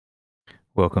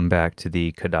Welcome back to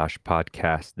the Kadash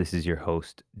podcast. This is your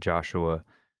host, Joshua.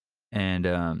 And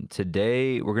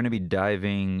today we're going to be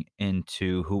diving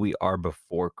into who we are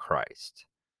before Christ.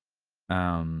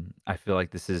 I feel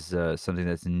like this is something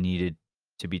that's needed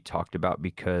to be talked about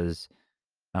because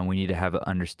we need to have an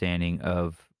understanding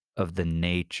of the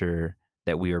nature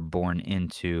that we are born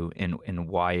into and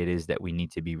why it is that we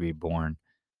need to be reborn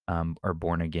or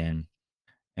born again.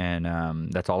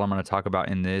 And that's all I'm going to talk about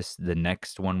in this. The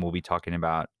next one we'll be talking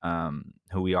about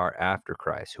who we are after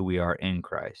Christ, who we are in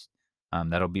Christ.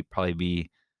 That'll be probably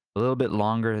be a little bit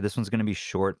longer. This one's going to be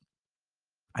short.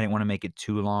 I didn't want to make it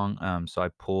too long, so I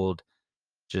pulled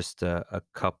just a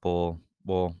couple.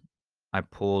 Well, I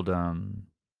pulled a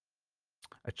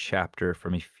chapter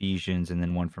from Ephesians and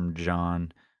then one from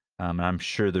John. And I'm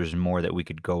sure there's more that we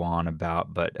could go on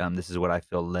about, but this is what I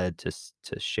feel led to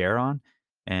share on,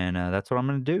 and that's what I'm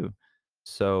going to do.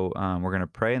 So we're going to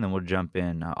pray and then we'll jump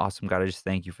in. Awesome God, I just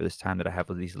thank you for this time that I have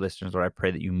with these listeners. Lord, I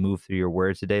pray that you move through your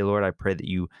word today, Lord. I pray that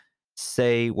you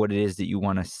say what it is that you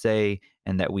want to say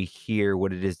and that we hear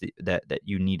what it is that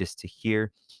you need us to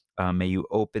hear. May you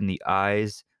open the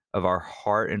eyes of our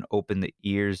heart and open the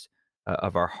ears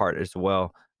of our heart as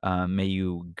well. May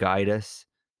you guide us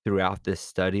throughout this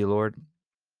study, Lord.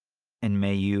 And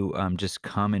may you just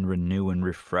come and renew and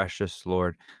refresh us,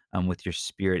 Lord, with your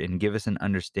spirit and give us an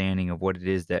understanding of what it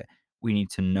is that we need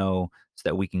to know so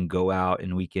that we can go out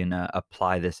and we can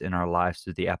apply this in our lives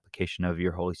through the application of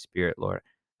your Holy Spirit, Lord.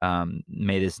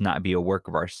 May this not be a work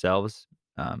of ourselves.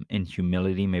 In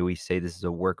humility, may we say this is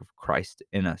a work of Christ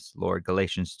in us, Lord.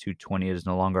 Galatians 2:20, it is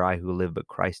no longer I who live, but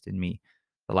Christ in me.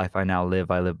 The life I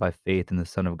live by faith in the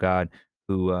Son of God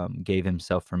who gave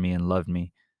himself for me and loved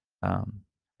me. Um,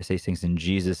 I say these things in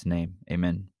Jesus' name.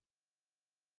 Amen.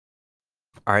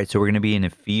 All right, so we're going to be in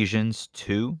Ephesians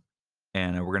 2,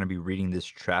 and we're going to be reading this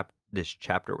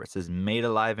chapter where it says made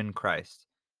alive in Christ.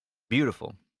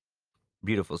 Beautiful.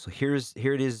 Beautiful. So here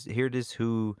it is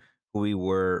who we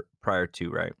were prior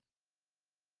to, right?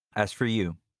 As for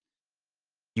you,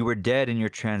 you were dead in your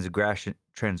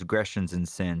transgressions and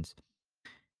sins,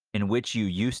 in which you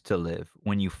used to live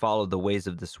when you followed the ways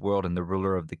of this world and the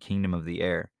ruler of the kingdom of the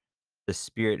air, the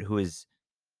spirit who is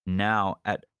now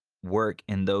at work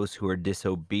in those who are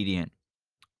disobedient.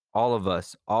 All of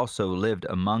us also lived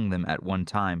among them at one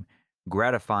time,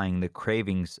 gratifying the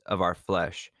cravings of our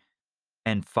flesh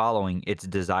and following its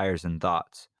desires and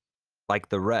thoughts. Like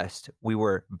the rest, we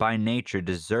were by nature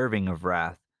deserving of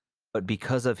wrath, but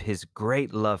because of his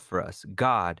great love for us,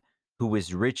 God, who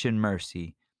is rich in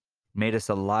mercy, made us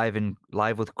alive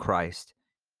with Christ,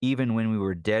 even when we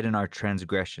were dead in our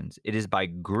transgressions. It is by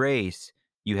grace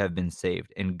you have been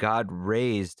saved, and God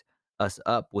raised us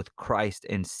up with Christ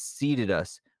and seated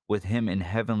us with him in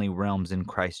heavenly realms in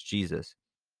Christ Jesus,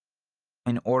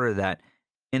 in order that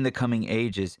in the coming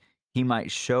ages he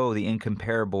might show the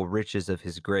incomparable riches of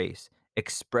his grace,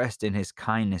 expressed in his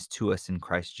kindness to us in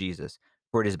Christ Jesus.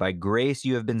 For it is by grace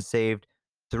you have been saved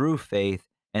through faith,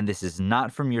 and this is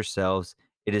not from yourselves,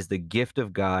 it is the gift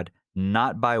of God,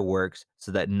 not by works,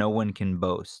 so that no one can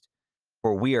boast.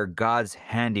 For we are God's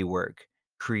handiwork,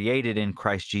 created in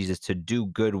Christ Jesus to do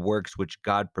good works which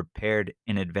God prepared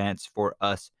in advance for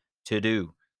us to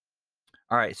do.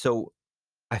 All right, so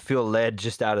I feel led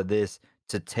just out of this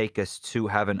to take us to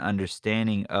have an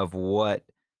understanding of what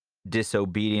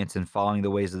disobedience and following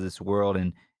the ways of this world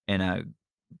and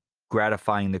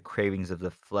gratifying the cravings of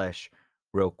the flesh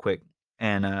real quick.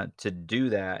 And to do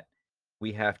that,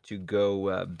 we have to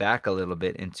go back a little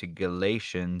bit into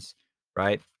Galatians,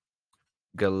 right?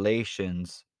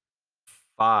 Galatians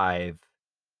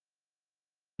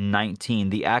 5:19.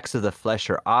 The acts of the flesh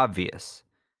are obvious: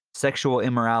 sexual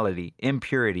immorality,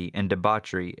 impurity and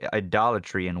debauchery,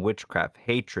 idolatry and witchcraft,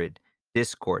 hatred,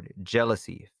 discord,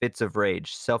 jealousy, fits of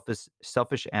rage,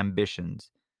 selfish ambitions,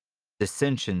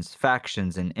 dissensions,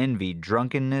 factions, and envy,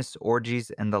 drunkenness, orgies,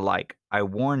 and the like. I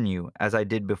warn you, as I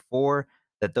did before,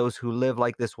 that those who live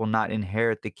like this will not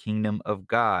inherit the kingdom of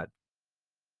God.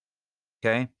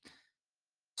 Okay?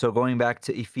 So going back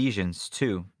to Ephesians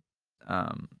 2.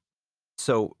 Um,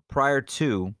 so prior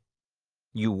to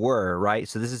you were, right?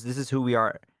 So this is who we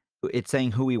are. It's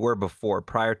saying who we were before,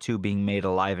 prior to being made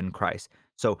alive in Christ.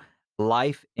 So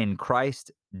life in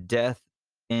Christ, death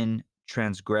in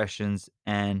transgressions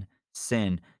and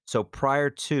sin. So prior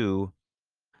to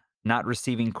not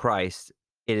receiving Christ,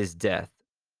 it is death.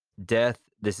 Death,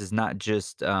 this is not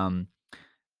just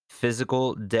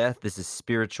physical death, this is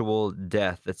spiritual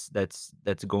death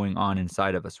that's going on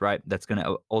inside of us, right? That's going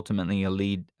to ultimately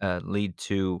lead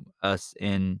to us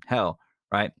in hell,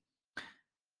 right?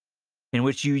 in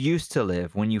which you used to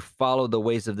live when you followed the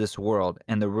ways of this world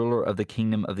and the ruler of the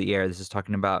kingdom of the air. This is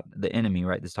talking about the enemy,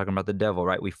 right? This is talking about the devil,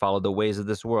 right? We follow the ways of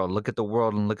this world. Look at the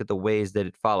world and look at the ways that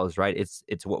it follows, right?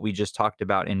 It's what we just talked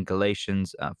about in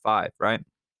Galatians 5, right?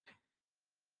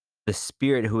 The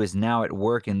spirit who is now at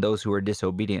work in those who are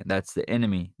disobedient. That's the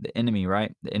enemy,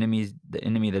 right? The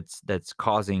enemy that's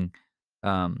causing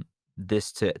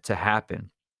this to happen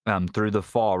through the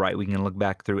fall, right? We can look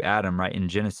back through Adam, right? In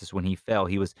Genesis, when he fell,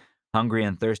 he was hungry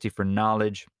and thirsty for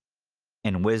knowledge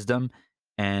and wisdom,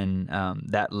 and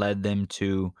that led them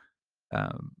to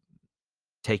um,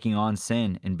 taking on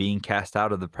sin and being cast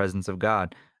out of the presence of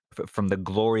God from the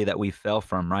glory that we fell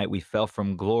from, right? We fell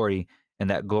from glory, and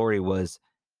that glory was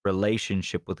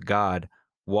relationship with God,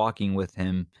 walking with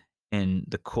Him in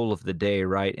the cool of the day,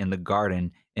 right? In the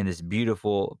garden, in this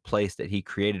beautiful place that He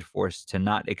created for us to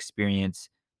not experience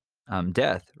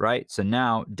death, right? So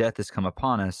now death has come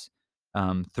upon us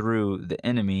through the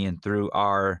enemy and through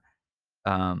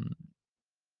um,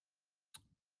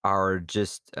 our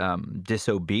just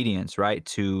disobedience, right,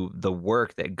 to the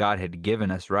work that God had given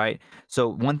us, right? So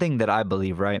one thing that I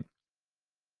believe, right,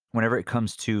 whenever it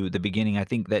comes to the beginning, I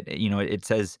think that it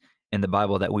says in the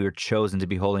Bible that we were chosen to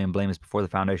be holy and blameless before the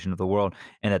foundation of the world,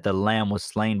 and that the Lamb was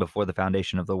slain before the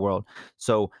foundation of the world.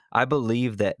 So I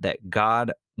believe that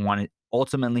God wanted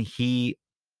ultimately He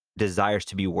desires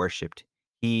to be worshipped.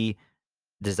 He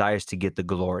desires to get the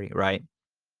glory, right?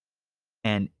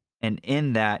 And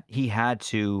in that He had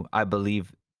to, I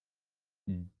believe,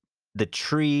 the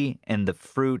tree and the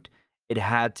fruit, it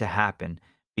had to happen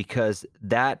because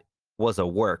that was a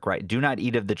work, right? Do not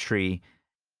eat of the tree,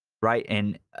 right?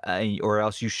 And or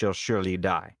else you shall surely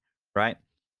die, right?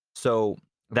 So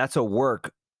that's a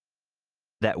work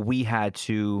that we had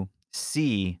to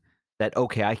see that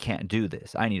okay, I can't do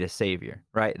this. I need a savior,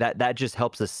 right? That just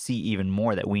helps us see even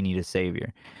more that we need a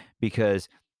savior because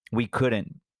we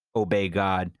couldn't obey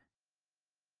God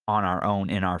on our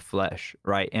own in our flesh,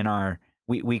 right? In our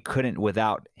we couldn't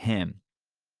without him.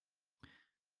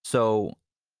 So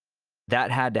that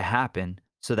had to happen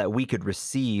so that we could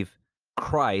receive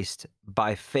Christ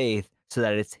by faith so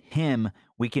that it's him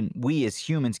we as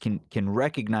humans can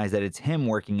recognize that it's him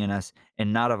working in us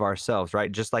and not of ourselves,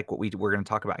 right? Just like what we're going to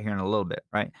talk about here in a little bit,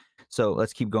 right? So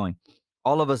let's keep going.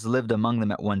 All of us lived among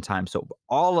them at one time. So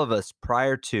all of us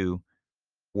prior to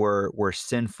were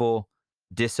sinful,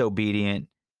 disobedient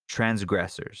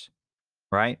transgressors,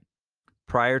 right?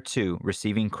 Prior to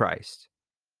receiving Christ,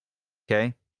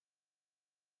 okay?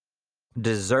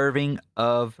 Deserving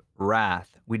of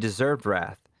wrath. We deserved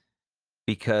wrath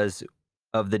because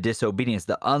of the disobedience,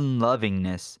 the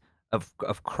unlovingness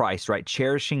of Christ, right?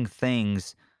 Cherishing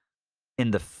things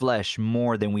in the flesh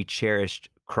more than we cherished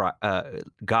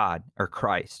God or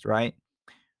Christ, right?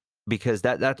 Because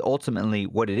that's ultimately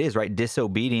what it is, right?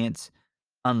 Disobedience,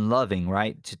 unloving,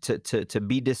 right? To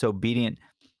be disobedient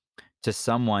to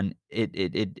someone,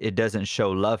 it doesn't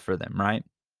show love for them, right?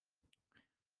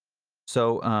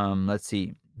 So, let's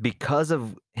see. Because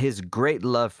of his great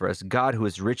love for us, God, who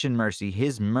is rich in mercy,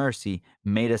 his mercy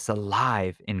made us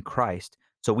alive in Christ.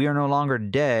 So we are no longer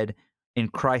dead. In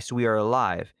Christ, we are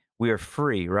alive. We are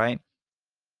free, right?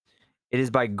 It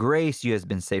is by grace you has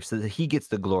been saved, so that he gets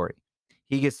the glory.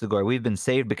 He gets the glory. We've been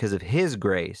saved because of his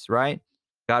grace, right?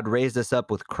 God raised us up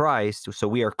with Christ, so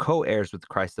we are co-heirs with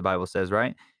Christ, the Bible says,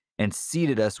 right? And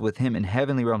seated us with him in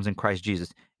heavenly realms in Christ Jesus,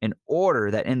 in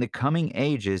order that in the coming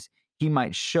ages he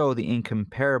might show the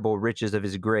incomparable riches of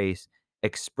his grace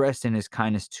expressed in his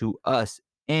kindness to us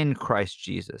in Christ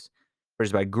Jesus. For it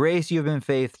is by grace you have been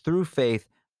saved through faith.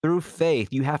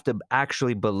 You have to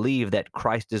actually believe that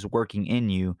Christ is working in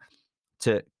you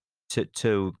to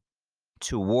to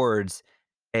towards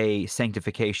a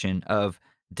sanctification of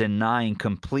denying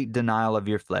complete denial of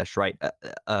your flesh, right?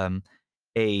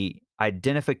 A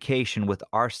identification with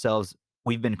ourselves.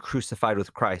 We've been crucified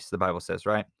with Christ, the Bible says,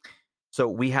 right? So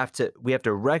we have to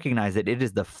recognize that it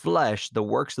is the flesh, the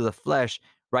works of the flesh,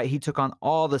 right? He took on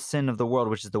all the sin of the world,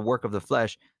 which is the work of the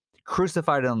flesh,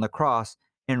 crucified it on the cross,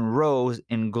 and rose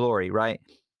in glory, right?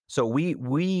 So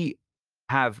we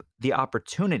have the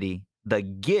opportunity, the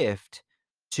gift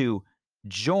to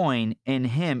join in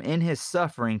him in his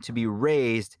suffering to be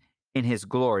raised in his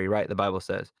glory, right? The Bible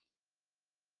says.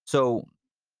 So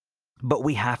but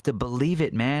we have to believe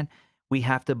it, man. We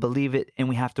have to believe it and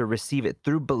we have to receive it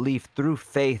through belief, through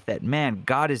faith that, man,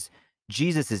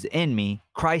 Jesus is in me,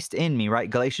 Christ in me, right?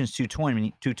 Galatians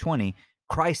 2:20,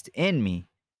 Christ in me.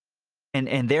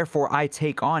 And therefore I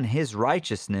take on his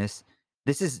righteousness.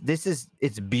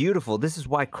 It's beautiful. This is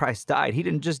why Christ died. He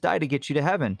didn't just die to get you to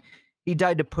heaven. He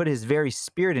died to put his very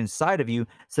spirit inside of you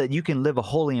so that you can live a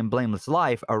holy and blameless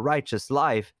life, a righteous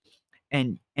life,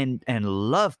 and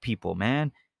love people,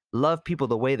 man. Love people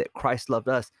the way that Christ loved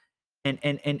us.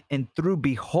 And through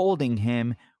beholding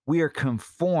him, we are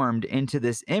conformed into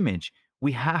this image.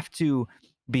 We have to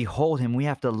behold him. We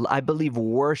have to, I believe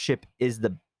oh,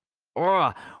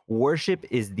 worship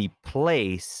is the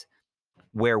place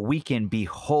where we can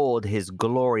behold his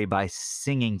glory by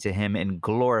singing to him and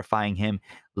glorifying him,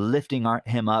 lifting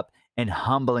him up and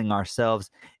humbling ourselves.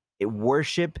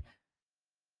 Worship,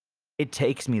 it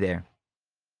takes me there.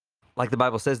 Like the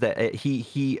Bible says that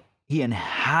he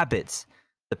inhabits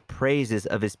the praises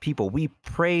of his people. We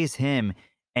praise him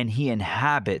and he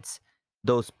inhabits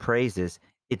those praises.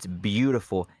 It's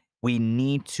beautiful. We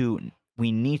need to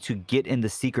get in the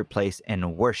secret place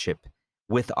and worship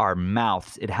with our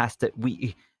mouths. It has to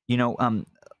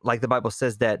like the Bible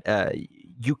says that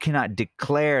you cannot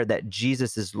declare that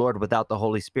Jesus is Lord without the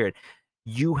Holy Spirit.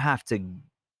 You have to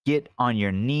get on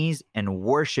your knees and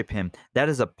worship him. That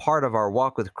is a part of our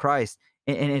walk with Christ.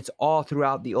 And it's all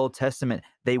throughout the Old Testament.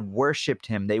 They worshiped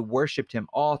him. They worshiped him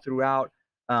all throughout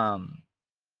um,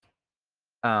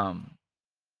 um,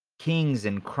 Kings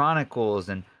and Chronicles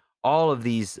and all of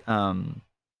these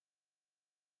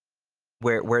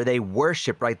where they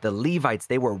worship, right? The Levites,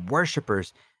 they were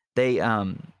worshipers. They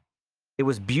it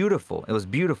was beautiful. It was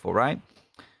beautiful, right?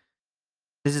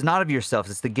 This is not of yourselves,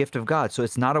 it's the gift of God. So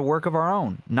it's not a work of our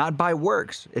own, not by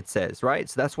works, it says, right?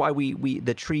 So that's why we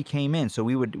the tree came in. So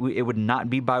it would not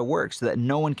be by works, so that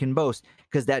no one can boast,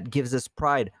 because that gives us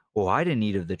pride. Oh, I didn't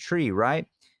eat of the tree, right?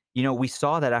 We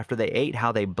saw that after they ate,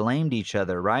 how they blamed each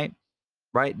other, right?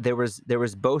 Right? There was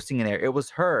boasting in there. It was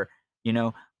her,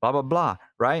 blah, blah, blah,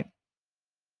 right?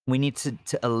 We need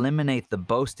to eliminate the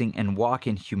boasting and walk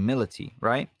in humility,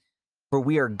 right? For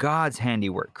we are God's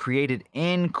handiwork, created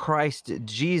in Christ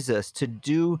Jesus to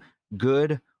do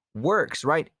good works,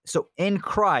 right? So in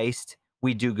Christ,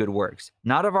 we do good works,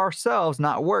 not of ourselves,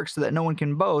 not works, so that no one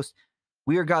can boast.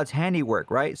 We are God's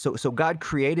handiwork, right? So God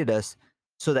created us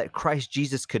so that Christ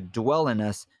Jesus could dwell in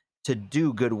us to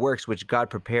do good works, which God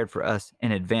prepared for us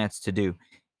in advance to do.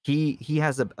 He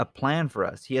has a plan for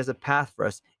us. He has a path for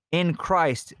us. In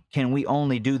Christ, can we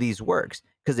only do these works?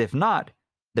 Because if not,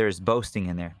 there's boasting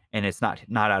in there, and it's not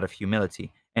out of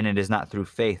humility, and it is not through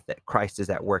faith that Christ is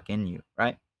at work in you,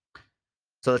 right?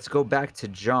 So let's go back to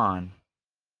John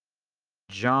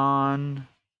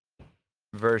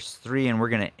verse 3, and we're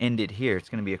going to end it here. It's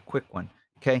going to be a quick one,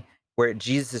 okay? Where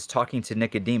Jesus is talking to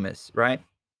Nicodemus, right?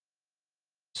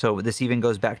 So this even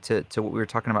goes back to what we were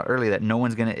talking about earlier, that no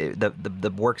one's going to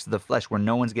the works of the flesh, where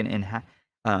no one's going to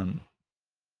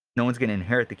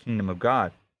inherit the kingdom of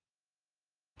God.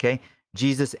 Okay?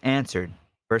 Jesus answered,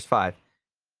 verse 5,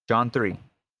 John 3,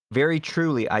 very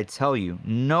truly I tell you,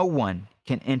 no one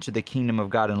can enter the kingdom of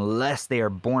God unless they are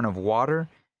born of water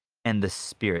and the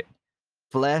Spirit.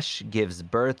 Flesh gives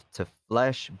birth to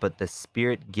flesh, but the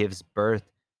Spirit gives birth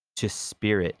to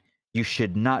spirit. You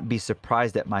should not be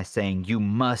surprised at my saying, you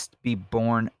must be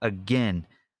born again.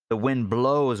 The wind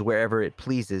blows wherever it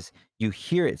pleases. You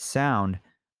hear its sound,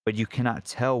 but you cannot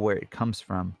tell where it comes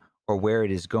from or where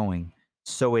it is going.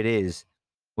 So it is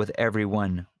with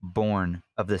everyone born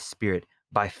of the Spirit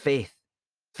by faith.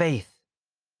 Faith.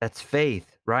 That's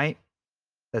faith, right?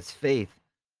 That's faith.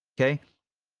 Okay?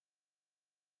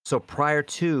 So prior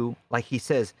to, like he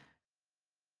says,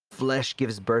 flesh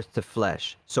gives birth to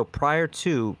flesh. So prior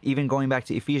to, even going back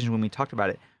to Ephesians when we talked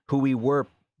about it, who we were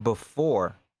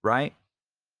before, right?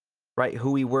 Right?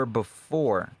 Who we were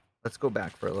before. Let's go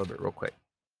back for a little bit real quick.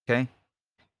 Okay?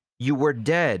 You were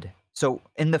dead. So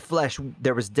in the flesh,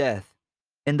 there was death.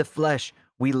 In the flesh,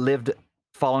 we lived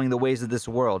following the ways of this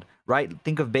world, right?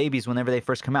 Think of babies whenever they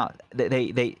first come out.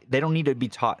 They don't need to be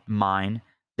taught mine.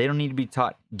 They don't need to be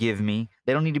taught give me.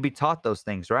 They don't need to be taught those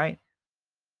things, right?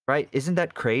 Right? Isn't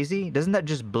that crazy? Doesn't that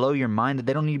just blow your mind that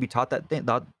they don't need to be taught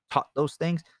taught those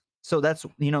things? So that's,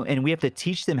 and we have to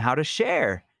teach them how to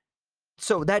share.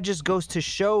 So that just goes to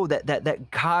show that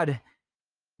God,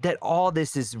 that all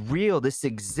this is real. This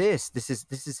exists. This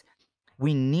is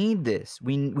we need this.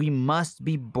 We must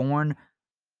be born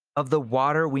of the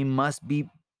water. We must be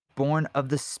born of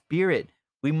the Spirit.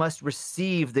 We must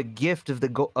receive the gift of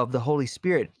the Holy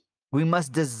Spirit. We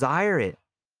must desire it.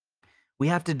 We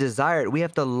have to desire it. We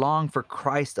have to long for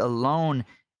Christ alone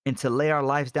and to lay our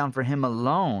lives down for him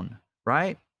alone,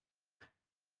 right?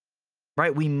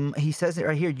 Right? He says it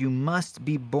right here. You must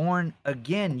be born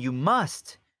again. You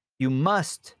must. You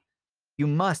must. You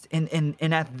must. And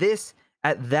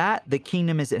at that, the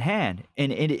kingdom is at hand,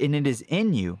 and it is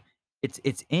in you.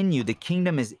 It's in you. The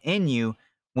kingdom is in you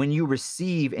When you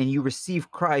receive and you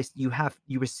receive Christ, you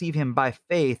receive him by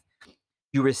faith,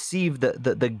 you receive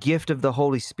the gift of the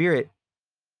Holy Spirit.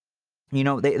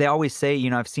 They always say,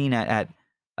 I've seen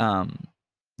um,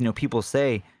 people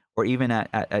say, or even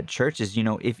at churches,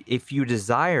 if you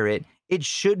desire it, it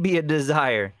should be a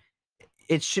desire.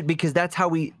 It should, because that's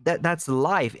how that's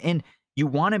life. And you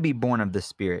want to be born of the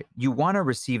Spirit. You want to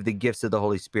receive the gifts of the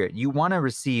Holy Spirit. You want to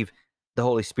receive the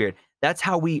Holy Spirit. That's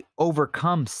how we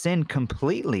overcome sin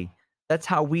completely. That's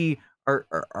how we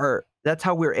that's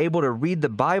how we're able to read the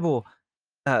Bible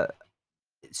uh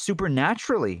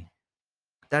supernaturally.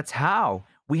 That's how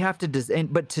we have to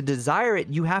but to desire it,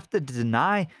 you have to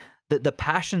deny the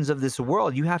passions of this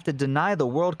world. You have to deny the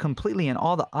world completely and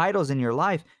all the idols in your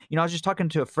life. I was just talking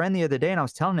to a friend the other day and I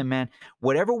was telling him, man,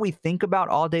 whatever we think about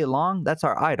all day long, that's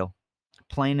our idol.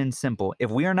 Plain and simple. If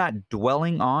we are not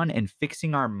dwelling on and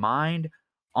fixing our mind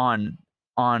on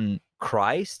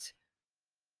Christ,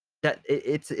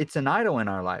 it's an idol in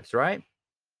our lives, right?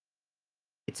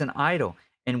 It's an idol.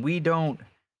 And we don't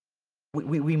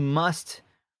we must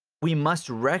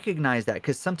recognize that,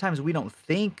 because sometimes we don't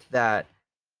think that's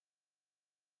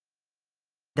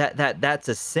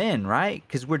a sin, right?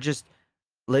 Because we're just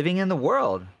living in the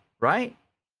world, right?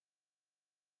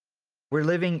 We're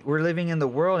living in the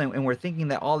world, and we're thinking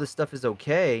that all this stuff is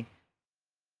okay,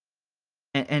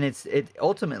 and it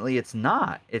ultimately it's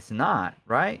not,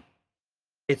 right?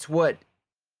 It's what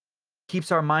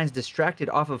keeps our minds distracted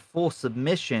off of full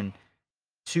submission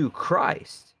to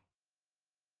Christ,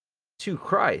 to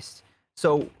Christ.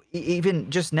 So even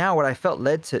just now, what I felt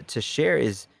led to share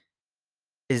is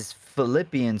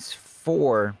Philippians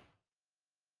 4:8.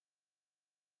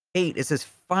 It says,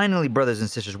 finally, brothers and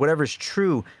sisters, whatever's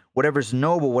true, whatever's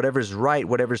noble, whatever's right,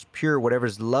 whatever's pure,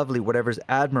 whatever's lovely, whatever's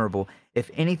admirable, if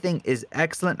anything is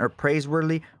excellent or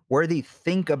praiseworthy,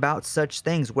 think about such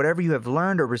things. Whatever you have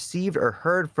learned or received or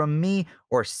heard from me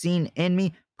or seen in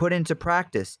me, put into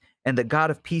practice, and the God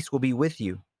of peace will be with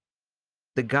you.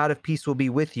 The God of peace will be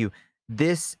with you.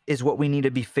 This is what we need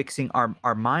to be fixing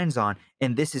our minds on,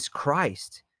 and this is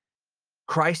Christ.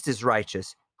 Christ is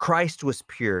righteous. Christ was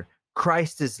pure.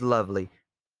 Christ is lovely.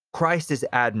 Christ is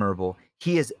admirable.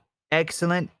 He is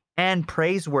excellent and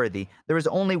praiseworthy. There is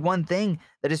only one thing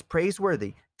that is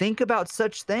praiseworthy. Think about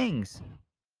such things.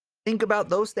 Think about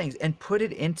those things and put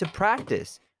it into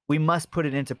practice. We must put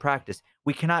it into practice.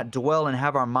 We cannot dwell and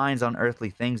have our minds on earthly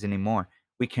things anymore.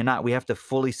 We cannot. We have to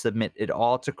fully submit it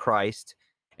all to Christ.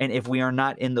 And if we are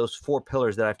not in those four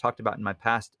pillars that I've talked about in my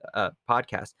past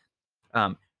podcast,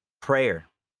 um, prayer,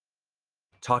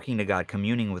 talking to God,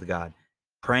 communing with God,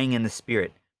 praying in the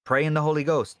Spirit, pray in the Holy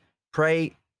Ghost,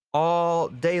 pray all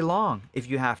day long if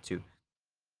you have to.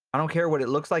 I don't care what it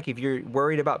looks like. If you're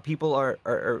worried about people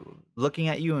are looking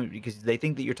at you because they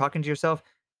think that you're talking to yourself,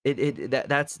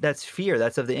 that's fear.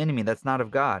 That's of the enemy. That's not of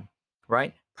God,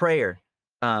 right? Prayer,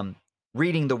 um,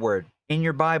 reading the Word in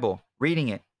your Bible, reading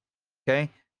it, okay,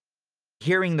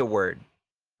 hearing the Word,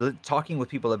 talking with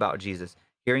people about Jesus,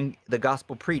 hearing the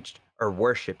gospel preached, or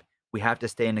worship. We have to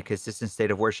stay in a consistent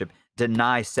state of worship.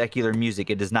 Deny secular music.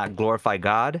 It does not glorify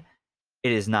God.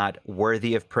 It is not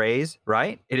worthy of praise,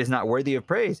 right? It is not worthy of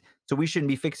praise. So we shouldn't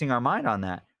be fixing our mind on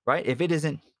that, right? If it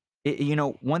isn't,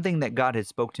 one thing that God had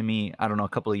spoke to me, I don't know, a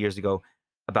couple of years ago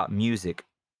about music.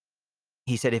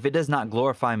 He said, if it does not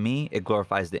glorify me, it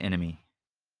glorifies the enemy.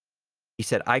 He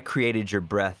said, I created your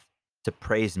breath to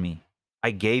praise me.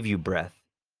 I gave you breath.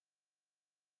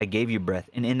 I gave you breath.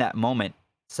 And in that moment,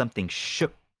 something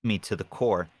shook me to the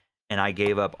core, and I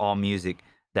gave up all music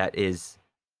that is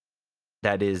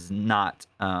not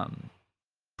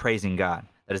praising God,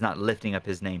 that is not lifting up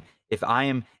his name. If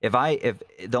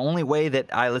the only way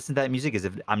that I listen to that music is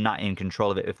if I'm not in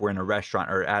control of it, if we're in a restaurant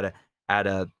or at a at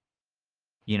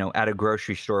a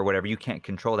grocery store or whatever, you can't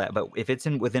control that. But if it's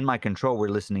within my control, we're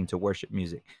listening to worship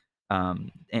music.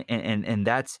 And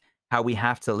that's how we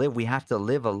have to live. We have to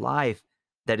live a life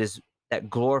that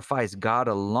glorifies God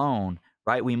alone,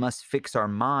 right? We must fix our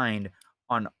mind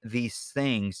on these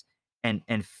things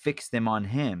and fix them on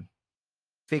him.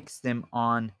 Fix them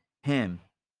on him.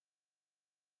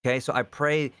 Okay, so I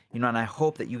pray, and I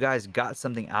hope that you guys got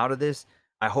something out of this.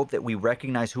 I hope that we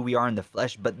recognize who we are in the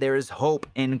flesh, but there is hope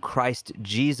in Christ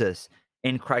Jesus,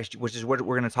 in Christ, which is what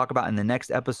we're going to talk about in the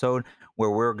next episode, where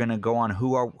we're going to go on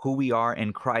who we are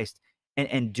in Christ,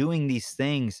 and doing these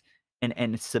things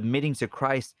and submitting to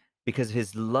Christ because of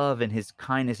his love and his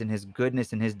kindness and his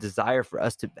goodness and his desire for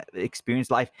us to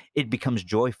experience life. It becomes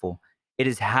joyful. It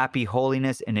is happy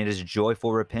holiness and it is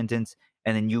joyful repentance.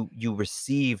 And then you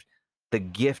receive the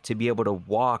gift to be able to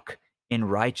walk in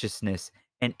righteousness,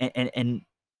 and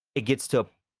it gets to a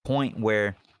point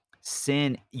where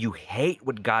sin, you hate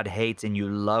what God hates and you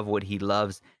love what he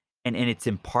loves. And it's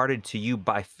imparted to you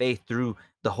by faith through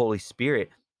the Holy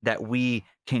Spirit that we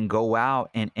can go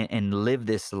out and live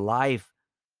this life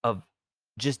of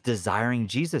just desiring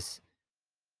Jesus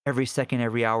every second,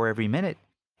 every hour, every minute.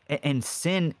 And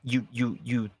sin,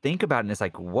 you think about it and it's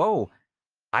like, whoa,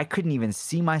 I couldn't even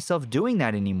see myself doing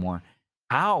that anymore.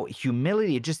 How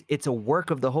humility, it's a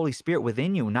work of the Holy Spirit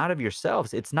within you, not of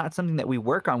yourselves. It's not something that we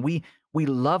work on. We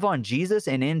love on Jesus,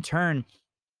 and in turn,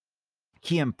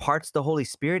 he imparts the Holy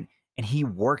Spirit and he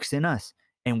works in us.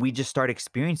 And we just start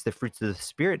experiencing the fruits of the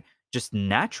Spirit just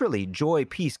naturally: joy,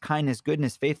 peace, kindness,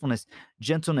 goodness, faithfulness,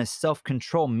 gentleness, self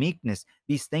control, meekness.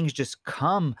 These things just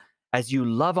come as you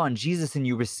love on Jesus and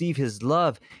you receive his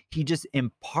love. He just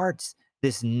imparts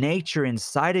this nature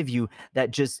inside of you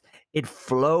that just it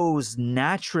flows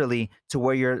naturally to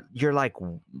where you're like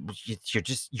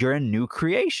you're a new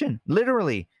creation.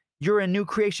 Literally, you're a new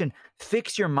creation.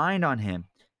 Fix your mind on him.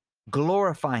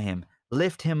 Glorify him,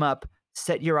 lift him up,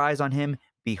 set your eyes on him,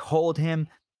 behold him,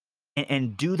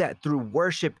 and do that through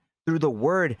worship, through the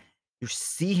word. You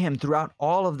see him throughout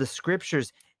all of the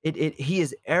scriptures. He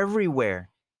is everywhere.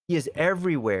 He is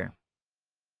everywhere.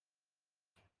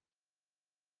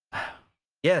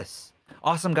 Yes.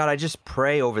 Awesome, God. I just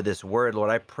pray over this word, Lord.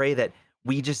 I pray that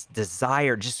we just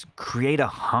desire, just create a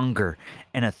hunger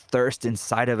and a thirst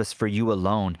inside of us for you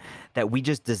alone, that we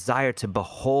just desire to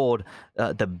behold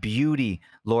the beauty,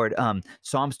 Lord.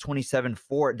 Psalms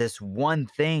 27:4, this one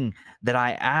thing that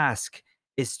I ask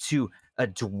is to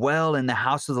dwell in the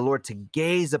house of the Lord, to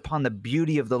gaze upon the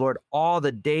beauty of the Lord all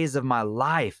the days of my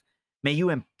life. May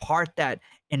you impart that,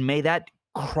 and may that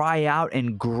cry out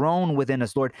and groan within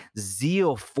us, Lord.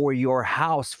 Zeal for your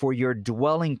house, for your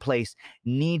dwelling place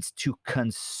needs to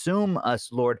consume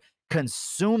us, Lord.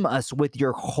 Consume us with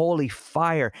your holy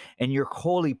fire and your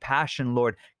holy passion,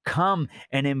 Lord. Come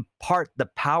and impart the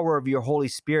power of your Holy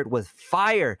Spirit with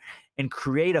fire and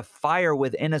create a fire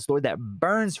within us, Lord, that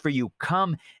burns for you.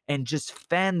 Come and just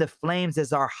fan the flames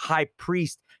as our high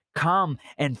priest. Come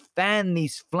and fan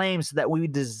these flames so that we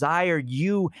desire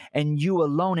you and you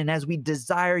alone. And as we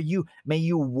desire you, may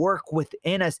you work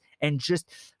within us and just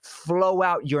flow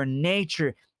out your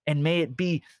nature. And may it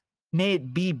be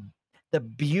the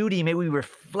beauty. May we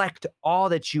reflect all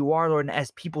that you are, Lord. And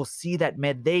as people see that,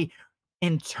 may they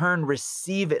in turn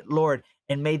receive it, Lord.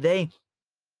 And may they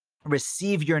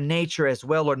receive your nature as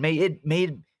well, Lord. May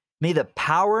the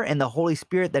power and the Holy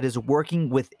Spirit that is working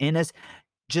within us,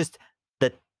 just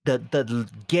the the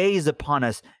gaze upon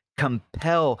us,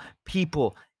 compel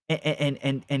people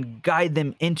and guide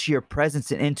them into your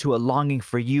presence and into a longing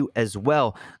for you as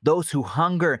well. Those who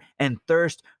hunger and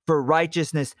thirst for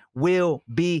righteousness will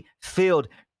be filled.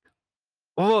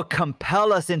 Oh,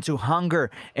 compel us into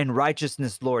hunger and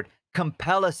righteousness, Lord.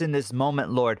 Compel us in this moment,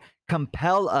 Lord.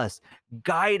 Compel us,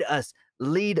 guide us,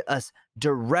 lead us,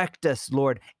 direct us,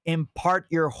 Lord. Impart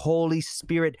your Holy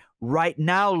Spirit right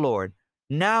now, Lord.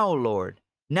 Now, Lord.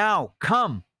 Now,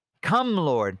 come. Come,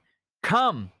 Lord.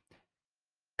 Come.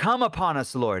 Come upon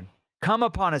us, Lord. Come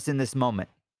upon us in this moment.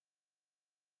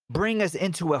 Bring us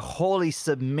into a holy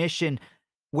submission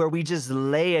where we just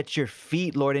lay at your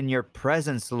feet, Lord, in your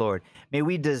presence, Lord. May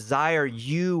we desire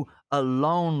you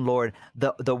alone, Lord,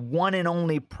 the one and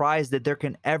only prize that there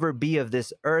can ever be of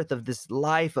this earth, of this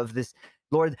life, of this,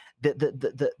 Lord.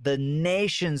 The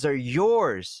nations are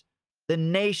yours. The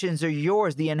nations are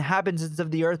yours. The inhabitants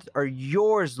of the earth are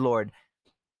yours, Lord.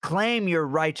 Claim your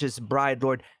righteous bride,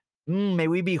 Lord. May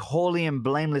we be holy and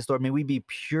blameless, Lord. May we be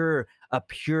pure, a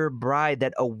pure bride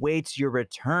that awaits your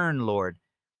return, Lord.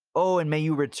 Oh, and may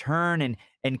you return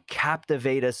and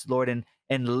captivate us, Lord, and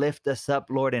lift us up,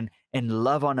 Lord, and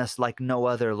love on us like no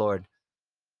other, Lord.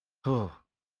 Oh,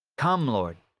 come,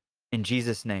 Lord, in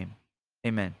Jesus' name.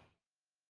 Amen.